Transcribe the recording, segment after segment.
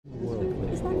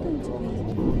that going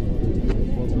to be?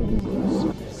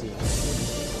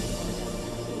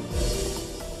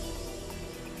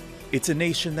 It's a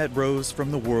nation that rose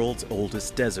from the world's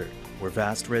oldest desert, where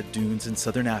vast red dunes in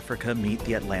southern Africa meet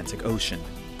the Atlantic Ocean.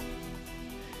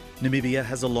 Namibia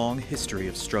has a long history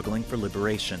of struggling for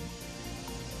liberation.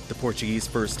 The Portuguese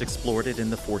first explored it in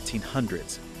the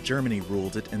 1400s, Germany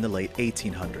ruled it in the late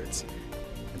 1800s,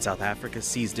 and South Africa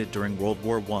seized it during World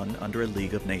War I under a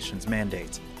League of Nations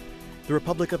mandate. The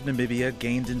Republic of Namibia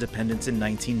gained independence in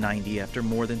 1990 after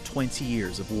more than 20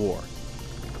 years of war.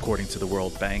 According to the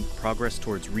World Bank, progress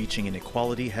towards reaching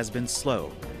inequality has been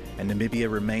slow, and Namibia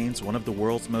remains one of the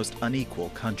world's most unequal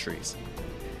countries.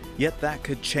 Yet that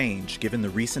could change given the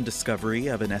recent discovery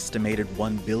of an estimated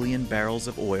 1 billion barrels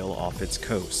of oil off its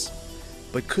coast.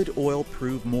 But could oil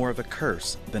prove more of a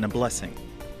curse than a blessing?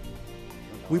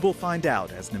 We will find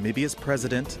out as Namibia's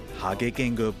president, Hage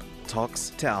Geingob,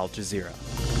 talks to Al Jazeera.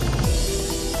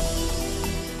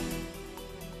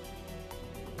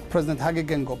 President Hage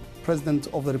Geingob, President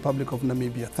of the Republic of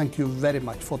Namibia, thank you very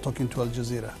much for talking to Al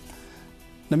Jazeera.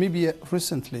 Namibia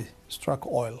recently struck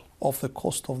oil off the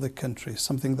coast of the country,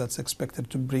 something that's expected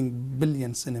to bring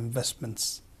billions in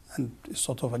investments and is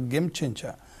sort of a game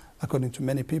changer, according to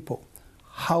many people.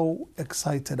 How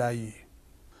excited are you?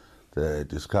 The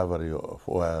discovery of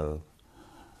oil,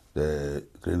 the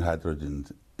green hydrogen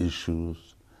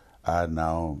issues are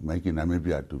now making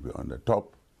Namibia to be on the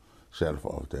top shelf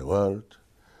of the world.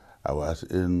 I was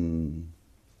in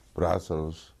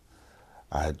Brussels.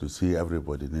 I had to see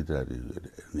everybody,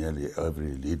 nearly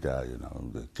every leader, you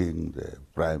know, the king, the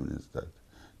prime minister,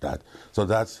 that. So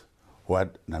that's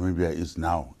what Namibia is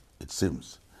now, it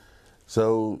seems.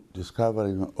 So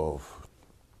discovering of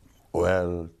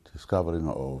oil, discovering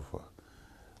of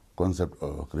concept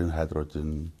of green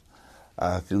hydrogen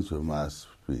are things we must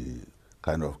be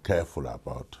kind of careful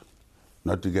about.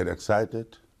 Not to get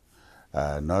excited,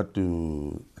 not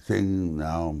to think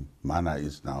now manna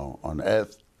is now on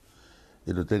earth.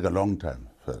 It will take a long time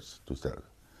first to sell.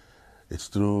 It's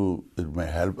true, it may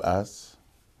help us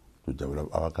to develop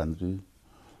our country,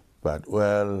 but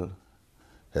oil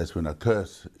has been a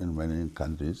curse in many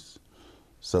countries.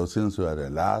 So since we are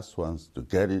the last ones to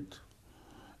get it,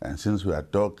 and since we are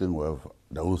talking with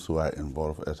those who are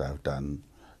involved, as I've done,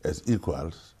 as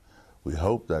equals, we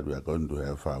hope that we are going to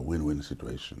have a win-win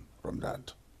situation from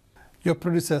that. Your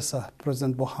predecessor,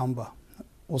 President Bohamba,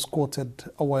 was quoted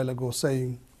a while ago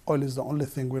saying, oil is the only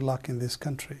thing we lack in this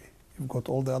country. You've got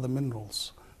all the other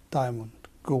minerals, diamond,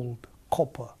 gold,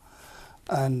 copper,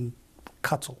 and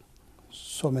cattle,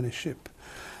 so many sheep.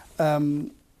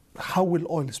 How will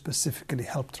oil specifically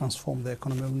help transform the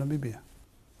economy of Namibia?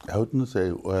 I wouldn't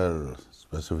say oil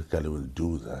specifically will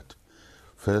do that.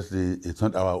 Firstly, it's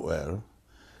not our oil.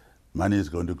 Money is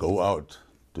going to go out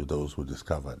to those who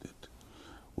discovered it.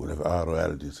 We'll have our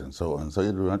royalties and so on. So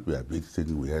it will not be a big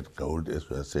thing. We had gold, as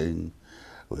we are saying.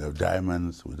 We have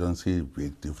diamonds. We don't see a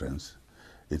big difference.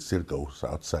 It still goes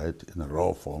outside in a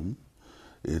raw form.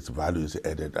 Its value is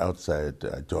added outside,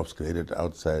 jobs created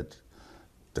outside,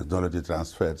 technology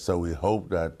transferred. So we hope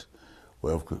that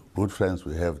we have good friends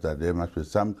we have, that there must be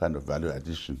some kind of value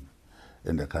addition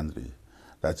in the country.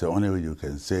 That's the only way you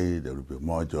can say there will be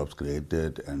more jobs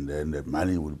created, and then the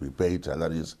money will be paid,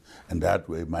 salaries, and that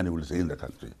way money will stay in the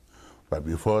country. But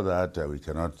before that, we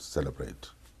cannot celebrate.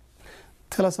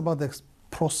 Tell us about the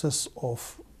process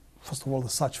of, first of all, the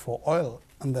search for oil,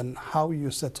 and then how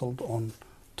you settled on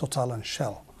Total and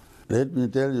Shell. Let me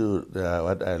tell you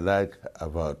what I like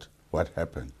about what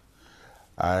happened.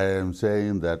 I am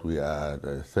saying that we are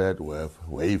the third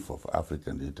wave of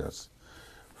African leaders.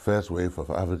 First wave of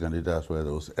African leaders were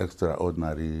those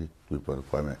extraordinary people,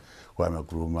 Kwame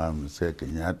Nkrumah, Mzee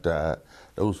Kenyatta.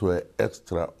 Those were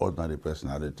extraordinary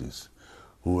personalities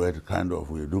who had kind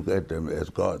of, we look at them as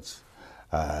gods.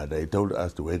 They told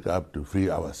us to wake up to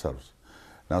free ourselves.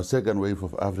 Now, second wave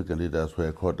of African leaders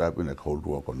were caught up in a Cold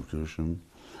War confusion,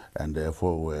 and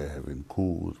therefore were having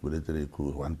coups, military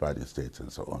coups, one-party states,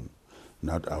 and so on.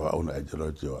 Not our own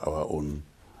ideology or our own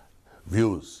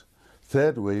views.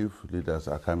 Third wave leaders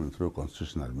are coming through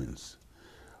constitutional means.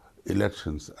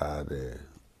 Elections are the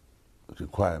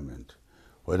requirement.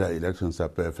 Whether elections are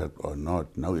perfect or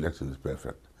not, no election is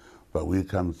perfect. But we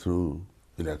come through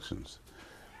elections,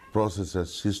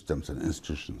 processes, systems, and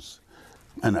institutions.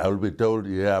 And I will be told,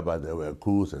 yeah, but there were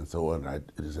coups and so on, right?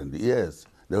 It isn't. Yes,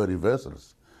 there were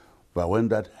reversals. But when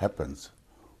that happens,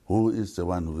 who is the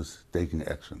one who is taking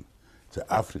action? It's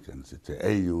the Africans, it's the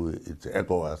AU, it's the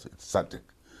ECOWAS, it's SADC.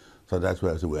 So that's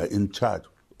why I say we are in charge,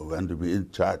 we want to be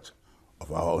in charge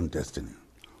of our own destiny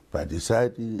by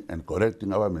deciding and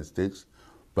correcting our mistakes,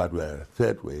 but we are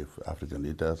third wave African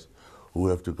leaders who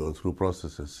have to go through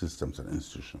processes, systems, and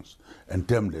institutions, and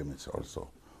term limits also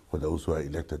for those who are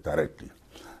elected directly.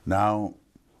 Now,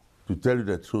 to tell you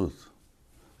the truth,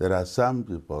 there are some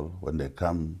people, when they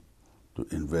come to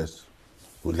invest,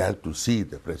 who like to see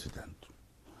the president.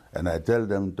 And I tell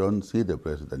them, don't see the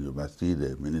president, you must see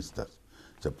the ministers.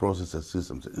 It's a process, a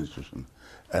system, an institution.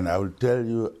 And I will tell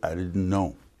you, I didn't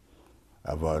know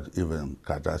about even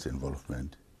Qatar's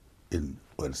involvement in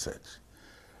oil search.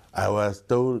 I was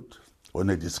told when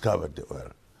they discovered the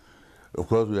oil. Of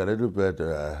course, we are a little bit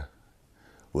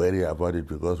wary about it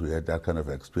because we had that kind of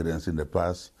experience in the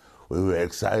past. We were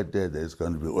excited there's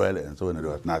going to be oil, and so on, there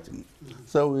was nothing.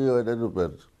 So we were a little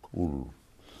bit cool,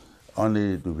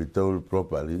 only to be told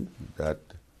properly that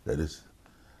there is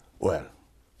oil.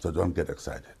 So don't get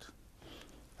excited.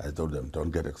 I told them,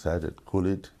 don't get excited, cool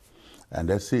it, and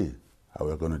let's see how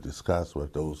we're going to discuss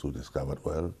with those who discovered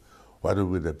oil, what will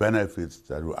be the benefits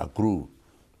that will accrue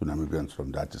to Namibians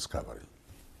from that discovery.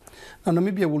 Now,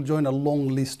 Namibia will join a long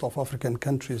list of African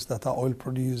countries that are oil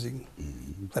producing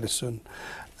very soon.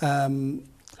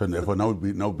 So therefore, no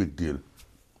big deal.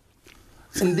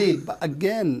 Indeed, but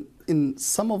again, in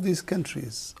some of these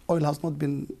countries, oil has not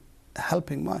been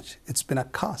helping much. It's been a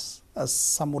curse, as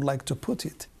some would like to put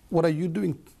it. What are you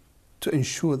doing to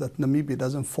ensure that Namibia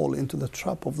doesn't fall into the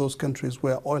trap of those countries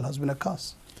where oil has been a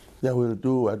curse? Yeah, we'll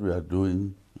do what we are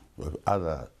doing with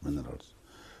other minerals.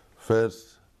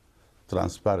 First,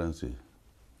 transparency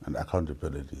and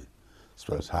accountability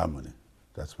spells harmony.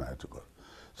 That's my article.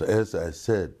 So as I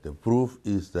said, the proof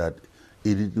is that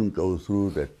it didn't go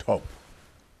through the top,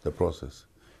 the process.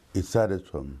 It started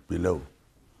from below,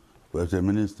 where the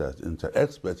ministers,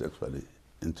 experts actually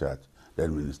in charge,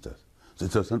 then ministers. So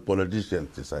it was not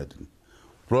politicians deciding.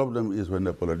 Problem is when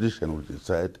the politician will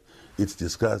decide, it's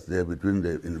discussed there between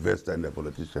the investor and the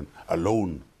politician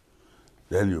alone,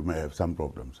 then you may have some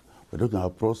problems. We're talking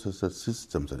about processes,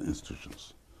 systems, and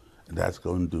institutions. And that's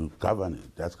going to govern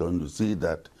it. That's going to see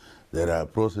that there are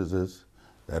processes,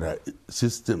 there are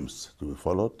systems to be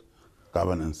followed,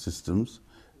 governance systems,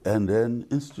 and then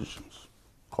institutions,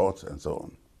 courts, and so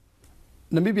on.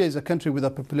 Namibia is a country with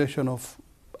a population of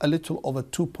a little over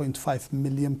 2.5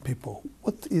 million people.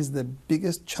 What is the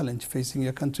biggest challenge facing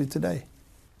your country today?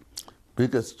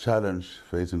 Biggest challenge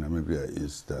facing Namibia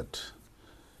is that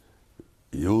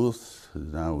youth,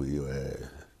 now we were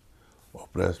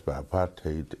oppressed by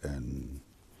apartheid and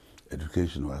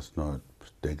education was not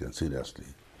taken seriously.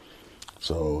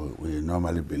 So we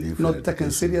normally believe not taken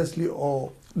seriously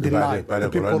or denied. The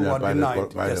people were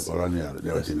denied. By the colonial,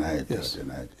 they were denied. Yes. They were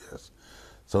denied, yes.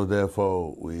 So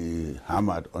therefore, we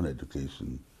hammered on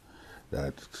education,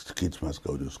 that kids must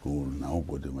go to school,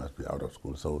 nobody must be out of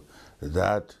school. So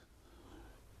that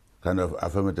kind of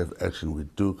affirmative action we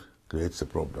took creates a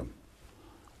problem.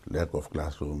 Lack of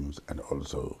classrooms and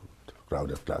also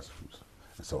crowded classrooms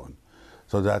and so on.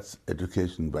 So that's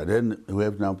education. But then we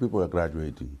have now people are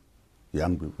graduating,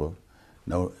 young people,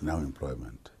 now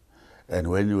employment. And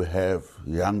when you have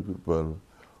young people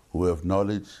who have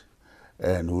knowledge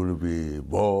and who will be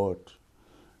bored,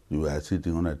 you are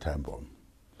sitting on a time bomb.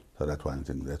 So that's one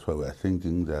thing. That's why we are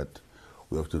thinking that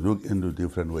we have to look into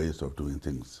different ways of doing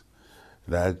things.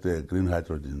 Like the green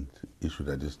hydrogen issue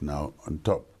that is now on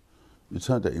top. It's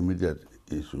not an immediate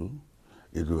issue.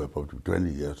 It will be about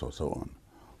 20 years or so on.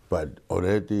 But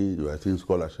already you are seeing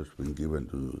scholarships being given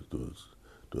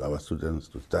to our students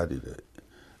to study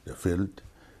the field.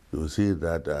 You will see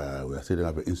that we are setting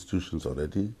up institutions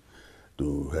already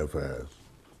to have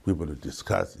people to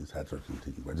discuss this hydrogen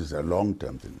thing, but it's a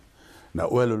long-term thing. Now,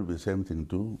 oil will be the same thing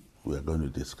too. We are going to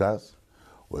discuss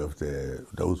with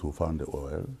those who found the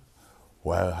oil,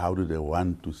 how do they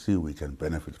want to see we can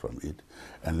benefit from it.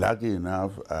 And lucky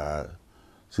enough,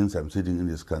 since I'm sitting in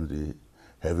this country,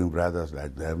 having brothers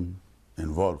like them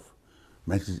involved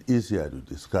makes it easier to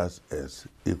discuss as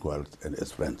equals and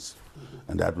as friends.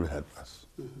 And that will help us.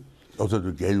 Also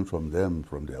to gain from them,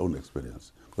 from their own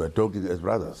experience. We're talking as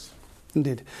brothers.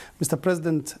 Indeed. Mr.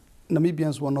 President,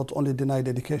 Namibians were not only denied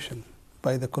education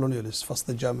by the colonialists, first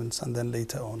the Germans and then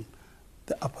later on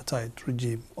the apartheid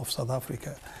regime of South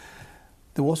Africa.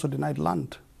 They were also denied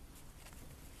land.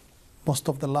 Most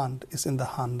of the land is in the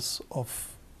hands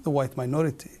of the white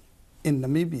minority in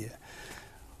Namibia.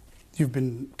 You've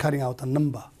been carrying out a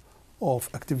number of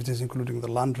activities, including the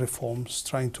land reforms,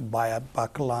 trying to buy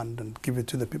back land and give it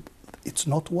to the people. It's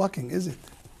not working, is it?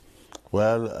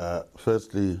 Well,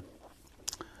 firstly,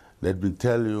 let me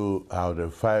tell you how the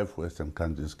 5 Western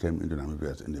countries came into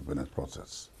Namibia's independence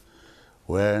process.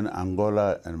 When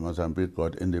Angola and Mozambique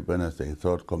got independence, they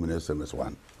thought communism was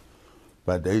one.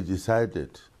 But they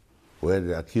decided where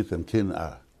their kith and kin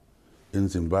are, in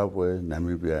Zimbabwe,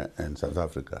 Namibia, and South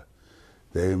Africa.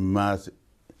 They must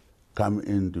come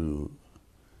in to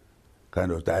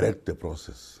kind of direct the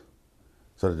process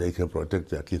so that they can protect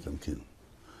their kith and kin.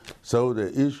 So the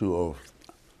issue of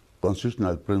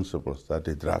constitutional principles that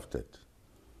they drafted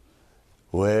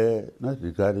were not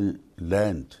regarding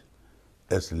land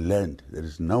as land. There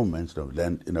is no mention of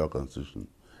land in our constitution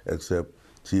except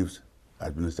chiefs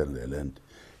administering the land.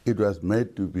 It was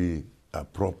made to be a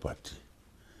property,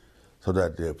 so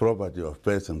that the property of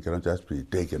person cannot just be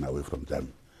taken away from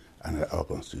them under our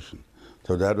constitution.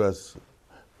 So that was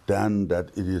done that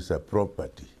it is a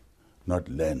property, not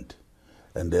land.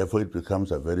 And therefore it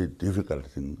becomes a very difficult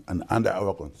thing, and under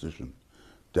our constitution,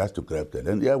 just to grab the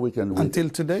land. Yeah, we can. Until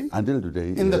today? Until today.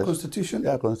 In the constitution?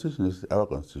 Yeah, constitution is our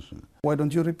constitution. Why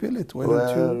don't you repeal it? Why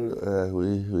don't you?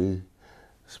 We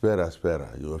spera,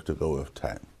 you have to go with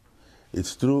time.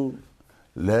 It's true,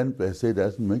 land per se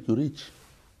doesn't make you rich.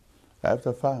 I have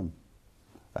a farm.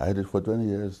 I had it for 20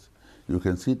 years. You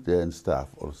can sit there and starve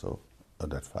also on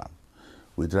that farm.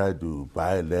 We tried to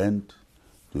buy land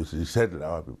to resettle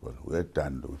our people. We had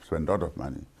done, we spent a lot of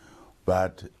money.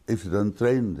 But if you don't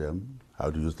train them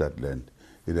how to use that land,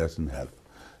 it doesn't help.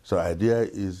 So the idea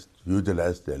is to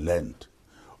utilize the land.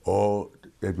 Or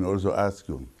let me also ask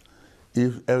you,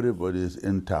 if everybody is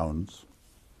in towns,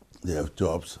 they have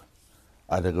jobs,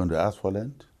 are they going to ask for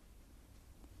land?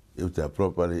 If they are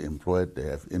properly employed, they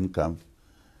have income.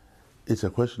 It's a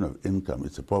question of income,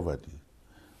 it's a poverty.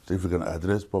 So if we can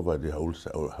address poverty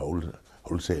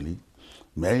wholesalely,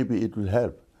 maybe it will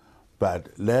help. But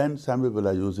land, some people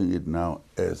are using it now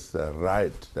as a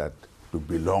right that to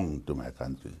belong to my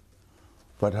country.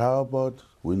 But how about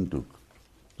Windhoek?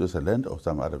 There's a land of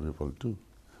some other people too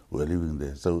who are living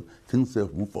there. So things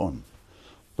have moved on.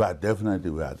 But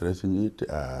definitely we are addressing it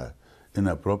in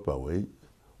a proper way,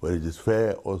 where it is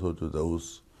fair also to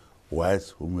those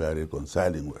whites whom we are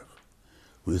reconciling with.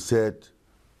 We said,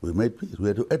 we made peace.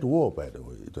 We were at war, by the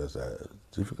way. It was a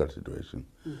difficult situation.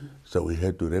 Mm-hmm. So we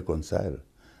had to reconcile.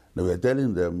 Now we are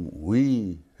telling them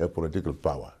we have political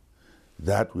power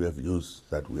that we have used,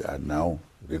 that we are now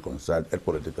reconciled at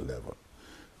political level.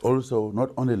 Also,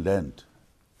 not only land,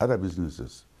 other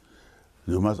businesses,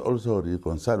 you must also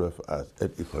reconcile with us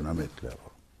at economic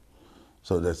level.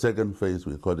 So the second phase,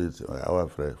 we call it, our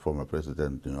former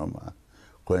President Nyoma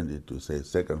coined it to say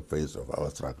second phase of our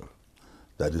struggle.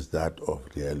 That is that of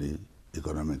really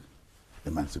economic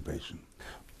emancipation.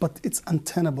 But it's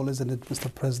untenable, isn't it,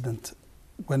 Mr. President,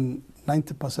 when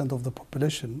 90% of the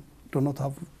population do not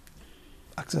have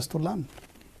access to land?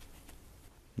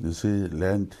 You see,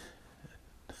 land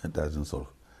doesn't solve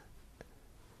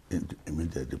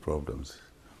immediately problems.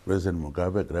 President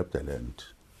Mugabe grabbed the land,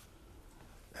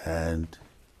 and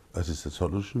what is the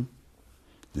solution?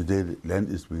 Today, land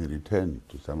is being returned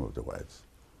to some of the whites.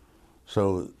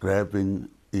 So grabbing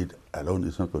it alone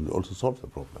is not going to also solve the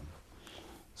problem.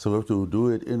 So we have to do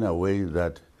it in a way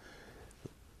that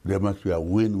there must be a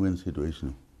win-win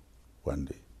situation one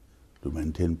day to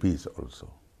maintain peace also.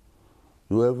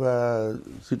 You have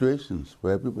situations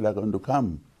where people are going to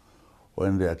come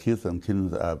when their kids and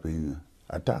kin are being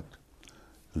attacked.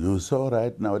 You saw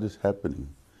right now what is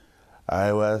happening.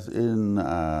 I was in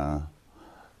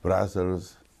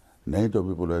Brussels. NATO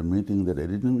people were meeting that they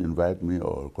didn't invite me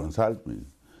or consult me.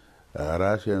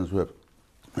 Russians were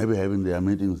maybe having their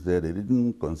meetings there, they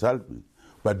didn't consult me.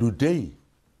 But today,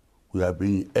 we are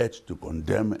being urged to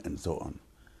condemn and so on,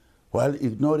 while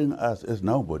ignoring us as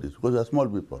nobodies, because we are small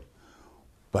people.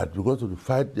 But because we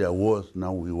fight their wars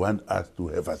now, we want us to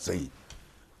have a say.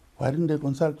 Why didn't they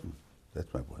consult me?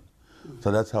 That's my point.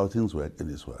 So that's how things work in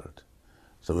this world.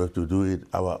 So we have to do it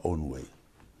our own way,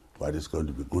 what is going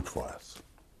to be good for us.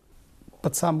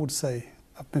 But some would say,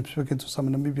 I've been speaking to some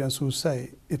Namibians who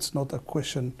say it's not a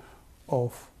question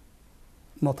of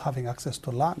not having access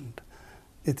to land.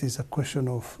 It is a question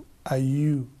of, are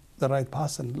you the right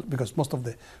person? Because most of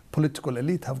the political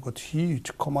elite have got huge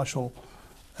commercial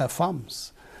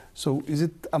farms. So is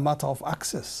it a matter of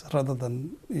access rather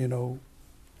than,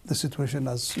 the situation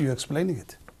as you're explaining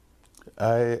it?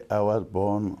 I was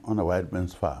born on a white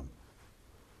man's farm.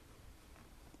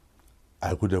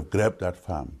 I could have grabbed that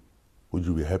farm. Would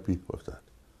you be happy with that?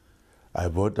 I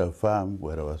bought a farm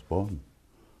where I was born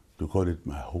to call it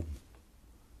my home.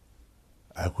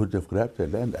 I could have grabbed the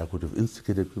land. I could have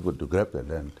instigated people to grab the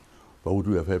land. But would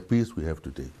we have had peace we have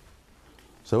today?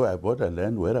 So I bought a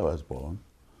land where I was born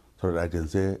so that I can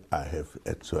say I have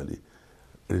actually,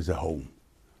 it is a home.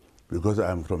 Because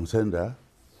I'm from Senda,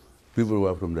 people who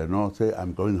are from the north say,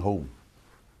 I'm going home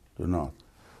to north.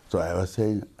 So I was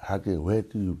saying, Hage, where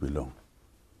do you belong?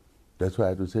 That's why I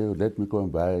had to say, let me go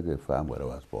and buy the farm where I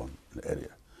was born, in the area.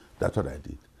 That's what I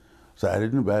did. So I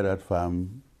didn't buy that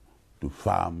farm to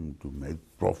make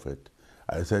profit.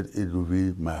 I said it will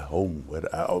be my home,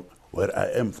 where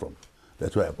I am from.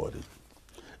 That's why I bought it.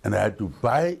 And I had to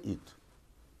buy it.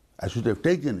 I should have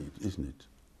taken it, isn't it?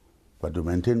 But to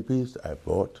maintain peace, I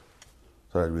bought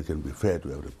so that we can be fair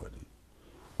to everybody.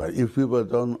 But if people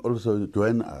don't also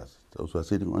join us, those who are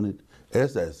sitting on it,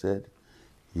 as I said,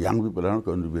 young people are not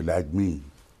going to be like me,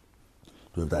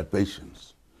 to have that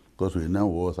patience. Because we know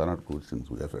wars are not good things,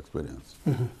 we have experience.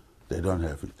 Mm-hmm. They don't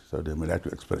have it, so they may like to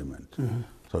experiment. Mm-hmm.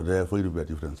 So therefore it will be a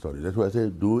different story. That's why I say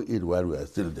do it while we are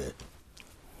still there.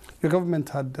 Your government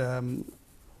had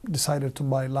decided to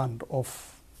buy land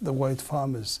off the white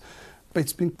farmers, but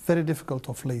it's been very difficult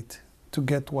of late to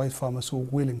get white farmers who are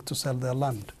willing to sell their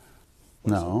land.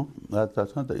 No,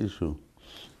 that's not the issue.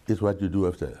 It's what you do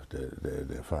after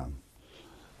the farm.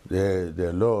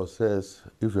 The law says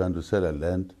if you want to sell a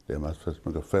land, they must first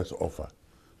make a first offer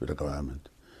to the government.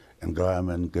 And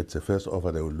government gets a first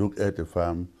offer, they will look at the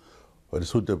farm, whether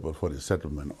it's suitable for the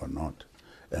settlement or not.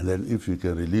 And then if you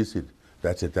can release it,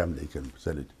 that's the time they can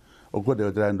sell it. Of course, they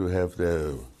were trying to have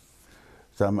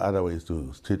some other ways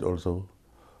to treat also.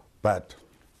 But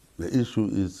the issue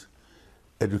is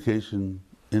education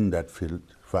in that field,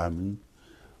 farming.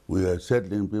 We were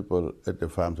settling people at the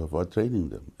farms for training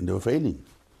them, and they were failing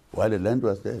while the land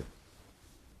was there.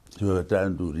 So we were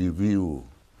trying to review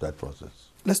that process.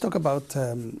 Let's talk about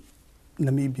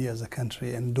Namibia as a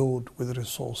country endowed with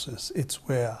resources. It's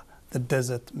where the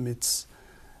desert meets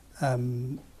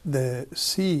the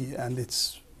sea, and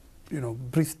its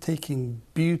breathtaking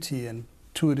beauty and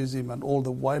tourism and all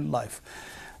the wildlife.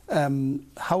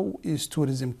 How is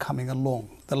tourism coming along?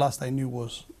 The last I knew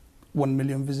was 1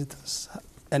 million visitors.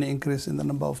 Any increase in the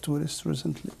number of tourists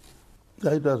recently?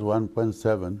 Yeah, it was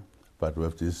 1.7, but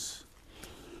with this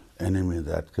enemy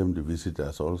that came to visit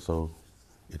us also,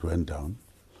 it went down.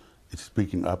 It's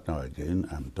picking up now again.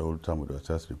 I'm told somebody was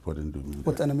just reporting to me.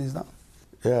 What enemy is that?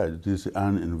 Yeah, it is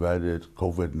uninvited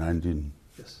COVID-19.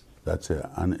 Yes. That's an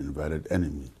uninvited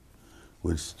enemy,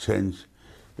 which changed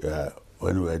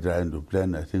when we were trying to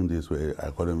plan. I think this way, I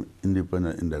call them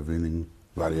independent intervening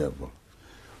variable.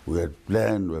 We had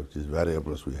planned with these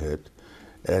variables we had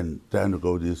and trying to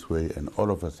go this way, and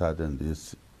all of a sudden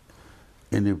this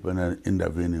independent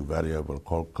intervening variable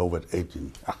called COVID-19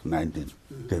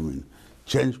 came in,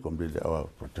 changed completely our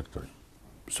trajectory.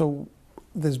 So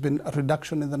there's been a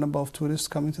reduction in the number of tourists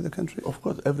coming to the country? Of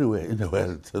course, everywhere in the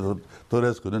world. So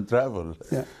tourists couldn't travel.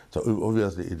 Yeah. So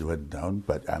obviously it went down,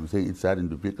 but I'm saying it's starting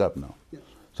to pick up now. Yeah.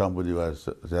 Somebody was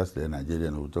just a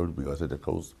Nigerian who told me, I was at the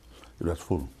coast, it was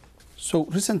full. So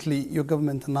recently your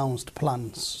government announced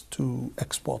plans to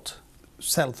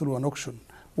sell through an auction,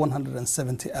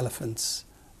 170 elephants.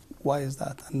 Why is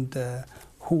that? And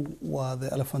who were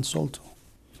the elephants sold to?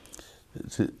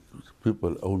 See,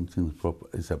 people own things proper.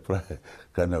 It's a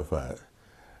kind of a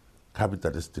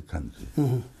capitalistic country.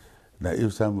 Mm-hmm. Now,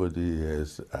 if somebody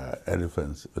has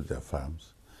elephants at their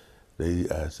farms, they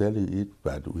are selling it,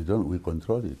 but we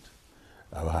control it.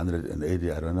 Our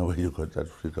 180, I don't know where you got that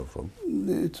figure from.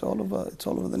 It's all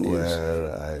over the news.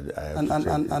 Well, I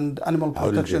have and animal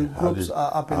protection groups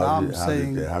are up in arms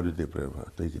saying... How did they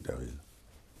take it away?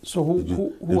 So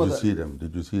who are you see them?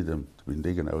 Did you see them being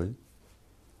taken away?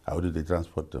 How did they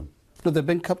transport them? No, they've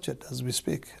been captured as we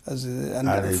speak. Are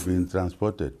they being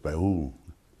transported? By who?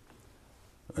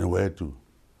 And where to?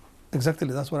 Exactly,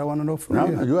 that's what I want to know from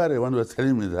you. You are the one who was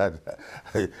telling me that.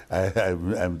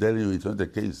 I'm telling you it's not the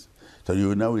case. So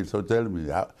you know it, so tell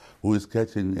me, who is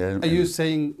catching... Are you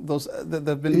saying there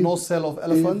have been no sale of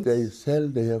elephants? If they sell,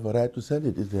 they have a right to sell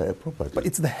it. It's their property. But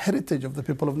it's the heritage of the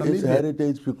people of Namibia. It's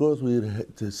heritage because we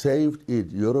saved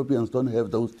it. Europeans don't have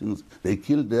those things. They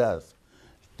killed theirs.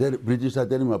 The British are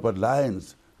telling me about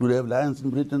lions. Do they have lions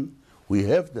in Britain? We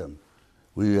have them.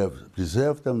 We have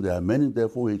preserved them. There are many,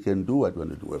 therefore we can do what we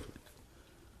want to do with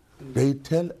it. They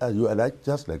tell us you are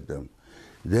just like them.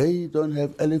 They don't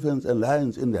have elephants and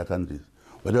lions in their countries.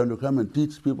 But they want to come and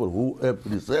teach people who have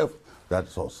preserved that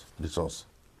resource.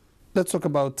 Let's talk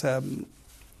about the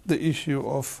issue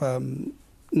of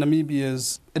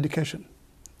Namibia's education.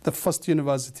 The first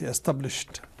university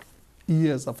established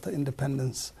years after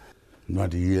independence.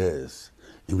 Not years.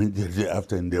 Immediately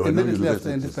after, there were after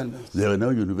independence. There were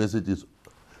no universities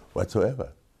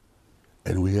whatsoever.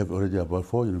 And we have already about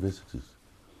 4 universities.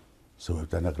 So we've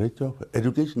done a great job.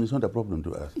 Education is not a problem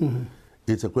to us. Mm-hmm.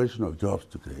 It's a question of jobs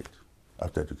to create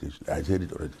after education. I said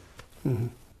it already. Mm-hmm.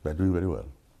 We're doing very well.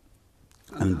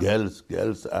 And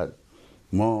girls are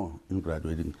more in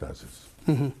graduating classes.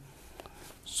 Mm-hmm.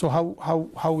 So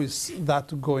how is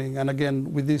that going? And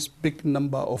again, with this big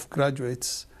number of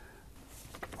graduates,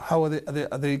 how are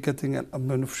they getting? I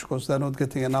mean, of course, they're not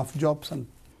getting enough jobs, and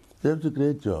they have to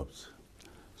create jobs.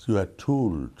 So you are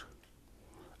tooled,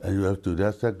 and you have to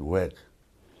just start work.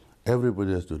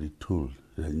 Everybody has to retool.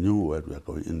 They knew what we are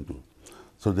going into.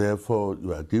 So therefore,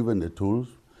 you are given the tools.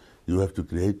 You have to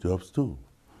create jobs too.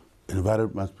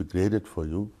 Environment must be created for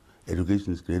you.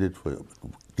 Education is created for you,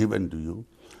 given to you.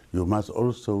 You must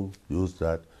also use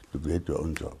that to create your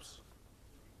own jobs.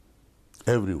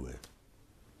 Everywhere.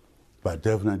 But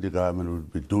definitely government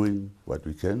will be doing what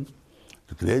we can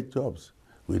to create jobs.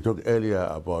 We talked earlier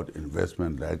about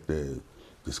investment like the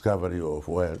discovery of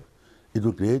oil. It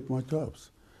will create more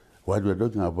jobs. What we're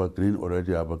talking about green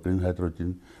already, about green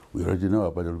hydrogen, we already know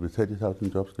about there will be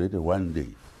 30,000 jobs created one day.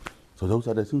 So those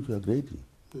are the things we are creating.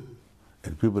 Mm-hmm.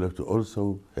 And people have to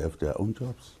also have their own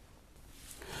jobs.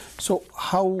 So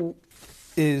how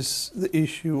is the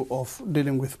issue of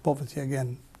dealing with poverty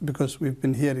again? Because we've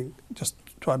been hearing, just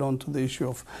to add on to the issue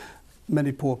of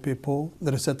many poor people,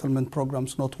 the resettlement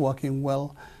programs not working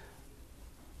well.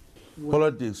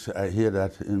 Politics, I hear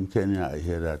that in Kenya, I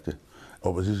hear that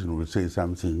opposition will say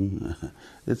something.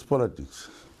 It's politics.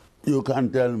 You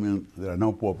can't tell me there are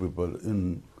no poor people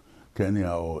in Kenya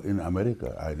or in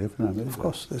America. I live in America. Of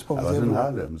course, there's poverty. I was in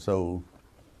Harlem, so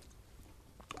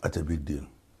that's a big deal.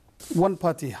 One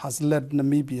party has led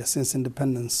Namibia since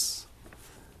independence.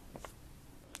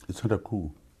 It's not a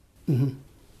coup. Mm-hmm.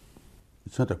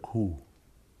 It's not a coup.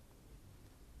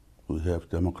 We have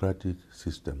democratic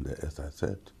system there, as I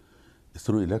said. It's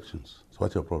through elections. So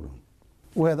what's your problem?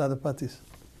 Where are the other parties?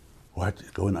 What?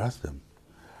 Go and ask them.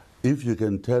 If you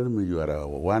can tell me you are a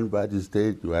one-party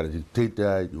state, you are a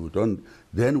dictator, you don't,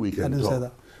 then we can talk. Say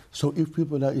that. So if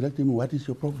people are electing me, what is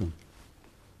your problem?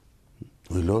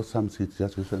 We lost some seats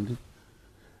just recently,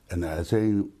 and I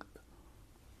say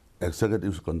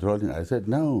executives controlling. I said,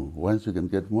 no, once you can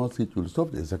get more seats, you'll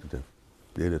stop the executive.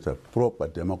 There is a proper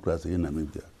democracy in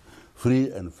Namibia,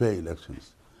 free and fair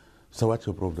elections. So what's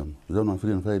your problem? You don't want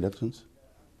free and fair elections?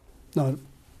 No,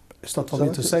 it's not for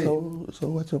me to say. So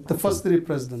what's your problem? The first 3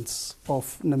 presidents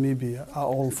of Namibia are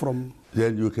all from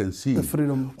then you can see the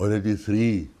freedom. Already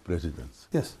 3 presidents.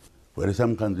 Yes. Whereas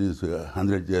some countries,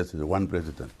 100 years, 1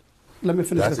 president. Let me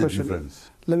finish That's the question. Difference.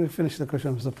 Let me finish the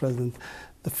question, Mr. President.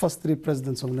 The first 3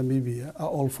 presidents of Namibia are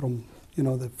all from,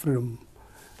 the freedom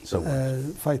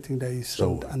fighting days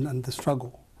and the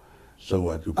struggle. So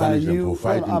what, you punish them for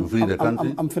fighting to free the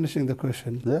country? I'm finishing the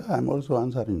question. Yeah, I'm also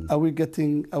answering. Are we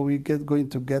going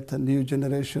to get a new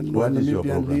generation what of is your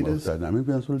Namibian problem leaders? Of that?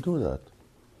 Namibians will do that.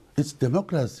 It's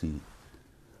democracy.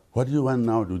 What do you want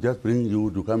now? To just bring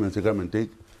you to come and take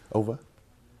over?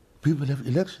 People have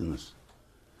elections.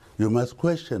 You must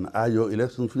question, are your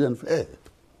elections free and fair?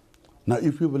 Now,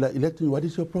 if people are electing, what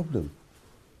is your problem?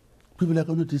 People are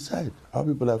going to decide how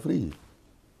people are free.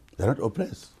 They're not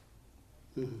oppressed.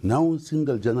 Mm-hmm. Now,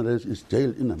 single generation is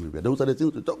jailed in Namibia. Those are the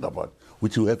things to talk about,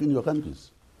 which you have in your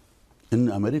countries. In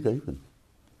America, even.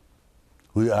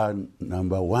 We are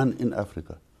number 1 in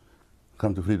Africa.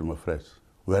 Come to freedom of press.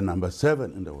 We are number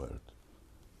 7 in the world.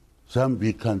 Some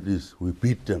big countries, we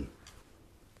beat them.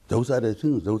 Those are the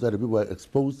things. Those are the people who are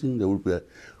exposing. They will be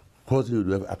causing you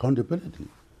to have accountability.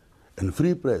 And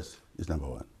free press is number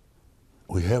 1.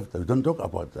 We don't talk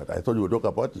about that. I thought you would talk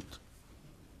about it.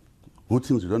 Good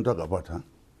things you don't talk about, huh?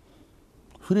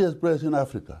 Free press in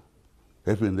Africa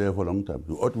has been there for a long time.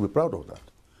 You ought to be proud of that.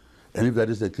 And if that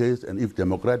is the case, and if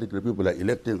democratically people are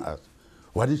electing us,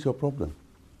 what is your problem?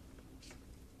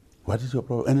 What is your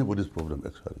problem? Anybody's problem,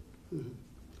 actually. Mm-hmm.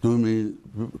 To me,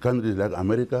 countries like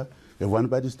America have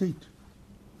one-party state.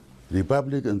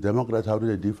 Republic and Democrats, how do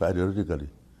they differ ideologically?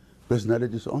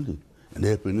 Personalities only. And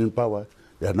they have been in power.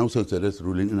 There are no socialists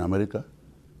ruling in America.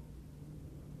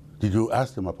 Did you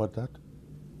ask them about that?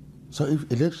 So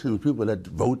if election people are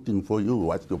voting for you,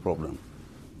 what's the problem?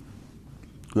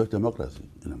 You have democracy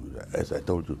in America, as I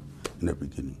told you in the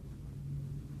beginning.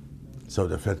 So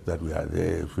the fact that we are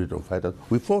there, freedom fighters,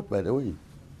 we fought, by the way,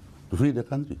 to free the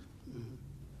country. Mm-hmm.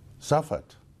 Suffered.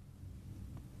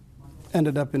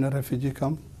 Ended up in a refugee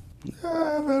camp?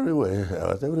 Yeah, everywhere.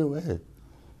 I was everywhere.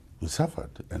 We suffered.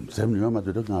 And 70 members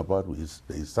we're talking about,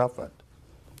 they suffered.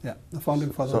 Yeah, the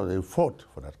founding fathers. So they fought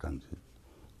for that country.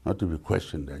 Not to be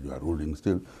questioned that you are ruling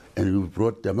still. And you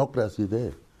brought democracy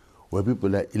there, where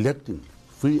people are electing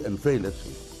free and fair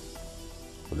elections.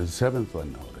 For the 7th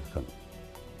one now that's coming.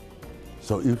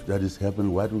 So if that is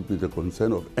happening, what would be the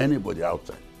concern of anybody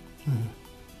outside? Mm-hmm.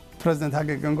 President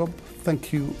Hage Geingob,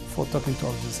 thank you for talking to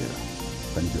Al Jazeera.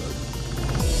 Thank you.